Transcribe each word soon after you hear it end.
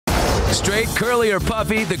Straight, curly, or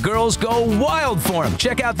puffy, the girls go wild for him.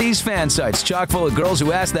 Check out these fan sites, chock full of girls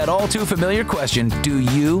who ask that all-too-familiar question, do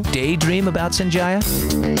you daydream about Sanjaya?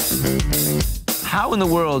 How in the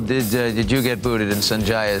world did you get booted and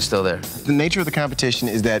Sanjaya is still there? The nature of the competition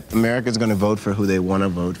is that America's going to vote for who they want to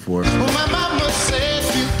vote for.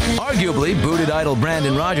 Arguably, booted idol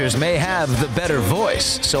Brandon Rogers may have the better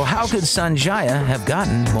voice. So how could Sanjaya have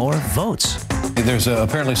gotten more votes? There's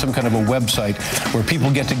apparently some kind of a website where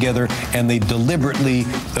people get together and they deliberately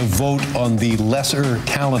vote on the lesser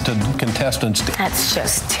talented contestants. That's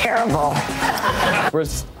just terrible.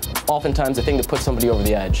 It's oftentimes the thing that puts somebody over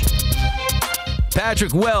the edge.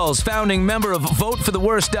 Patric Wells, founding member of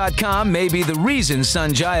VoteForTheWorst.com, may be the reason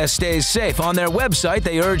Sanjaya stays safe. On their website,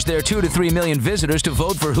 they urge their 2 to 3 million visitors to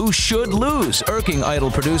vote for who should lose, irking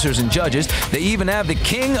idol producers and judges. They even have the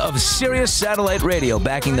king of Sirius satellite radio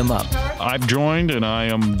backing them up. I've joined, and I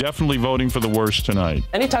am definitely voting for the worst tonight.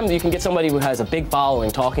 Anytime that you can get somebody who has a big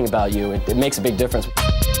following talking about you, it makes a big difference.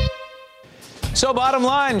 So bottom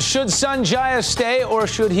line, should Sanjaya stay or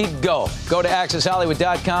should he go? Go to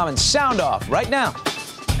AccessHollywood.com and sound off right now.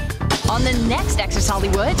 On the next Access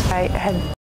Hollywood, I had